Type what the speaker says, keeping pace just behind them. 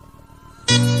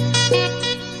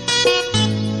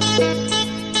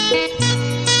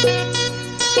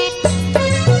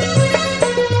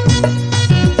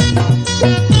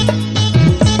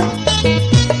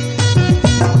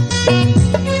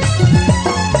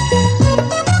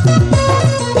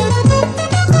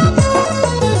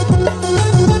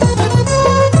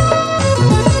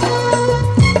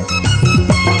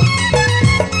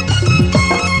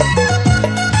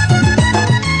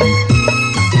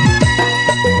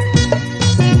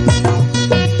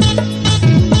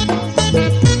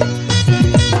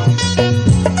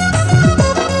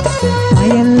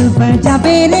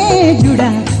बजाबे रे जुड़ा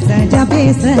सजाबे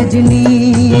सजनी।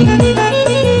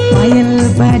 पायल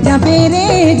बजाबे रे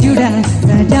जुड़ा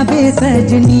सजाबे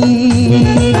सजनी।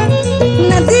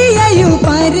 नदी आयु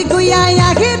पार गुया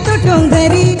आगे तो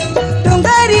टोंगरी,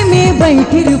 टोंगरी में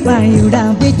बैठ रुपायुड़ा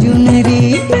बेचुनरी।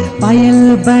 पायल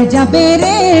बजाबे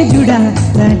रे जुड़ा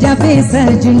सजाबे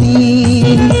सजनी।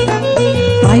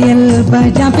 पायल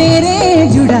बजाबे रे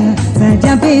जुड़ा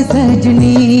सजाबे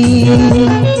सजनी।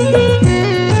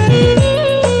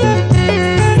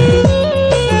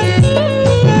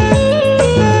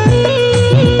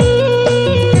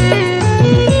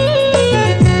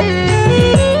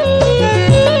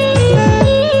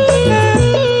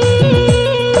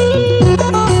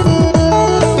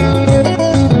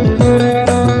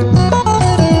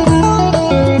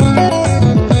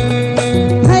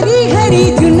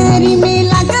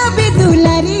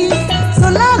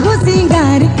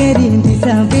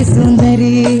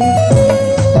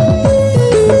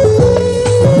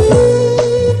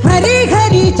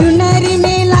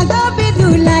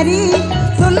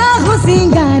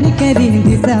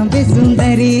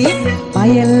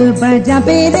 पायल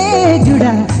बजाबे रे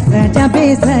जुड़ा सजाबे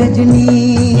सजनी।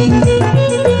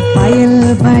 पायल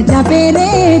बजाबे रे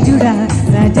जुड़ा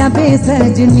सजाबे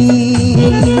सजनी।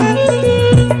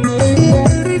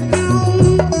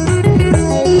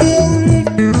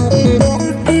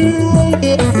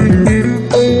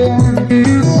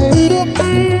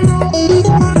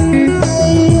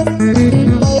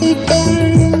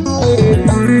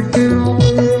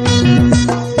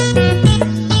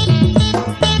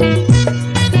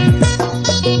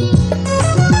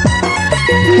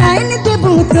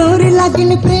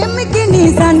 लागिन प्रेम की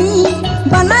निशानी,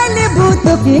 बनाए ले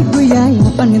भूतों के गुया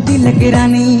अपन दिल की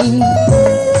रानी।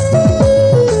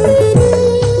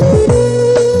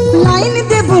 लाइन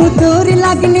दे भूतोर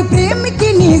लागिन प्रेम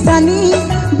की निशानी,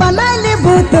 बनाए ले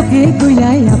भूतों के गुया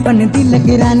अपन दिल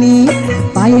की रानी।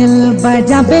 पायल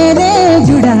बजाबे रे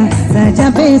जुड़ा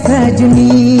सजाबे सजनी।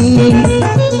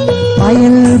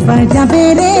 पायल बजाबे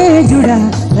रे जुड़ा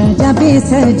सजाबे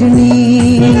सजनी।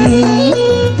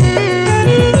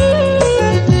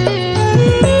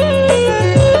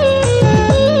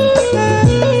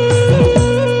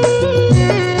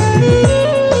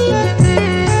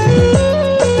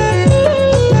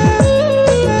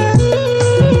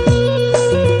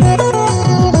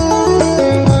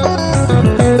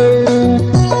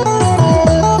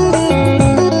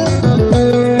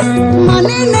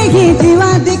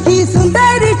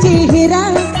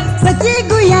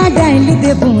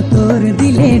 तोर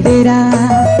दिले डेरा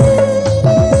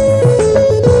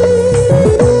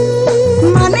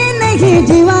माने नहीं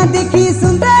जीवा देखी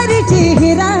सुंदर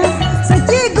चेहरा,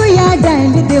 सच्ची गुया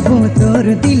डाल देबो तोर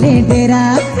दिले डेरा।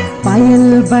 पायल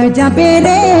बजाबे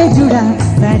रे जुड़ा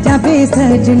सजाबे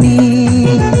सजनी।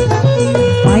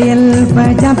 पायल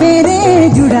बजाबे रे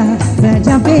जुड़ा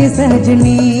सजाबे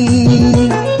सजनी।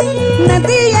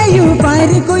 नदी आयु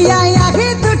पार गुया आगे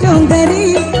तो टोंगरी,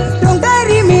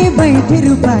 बैठ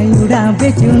रुपायुड़ा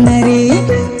बेचुनरी।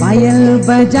 पायल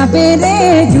बजाबे रे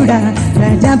जुड़ा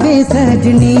सजाबे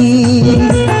सजनी।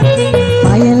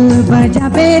 पायल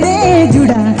बजाबे रे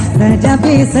जुड़ा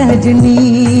सजाबे सजनी।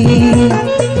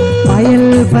 पायल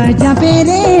बजाबे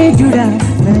रे जुड़ा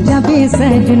सजाबे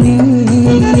सजनी।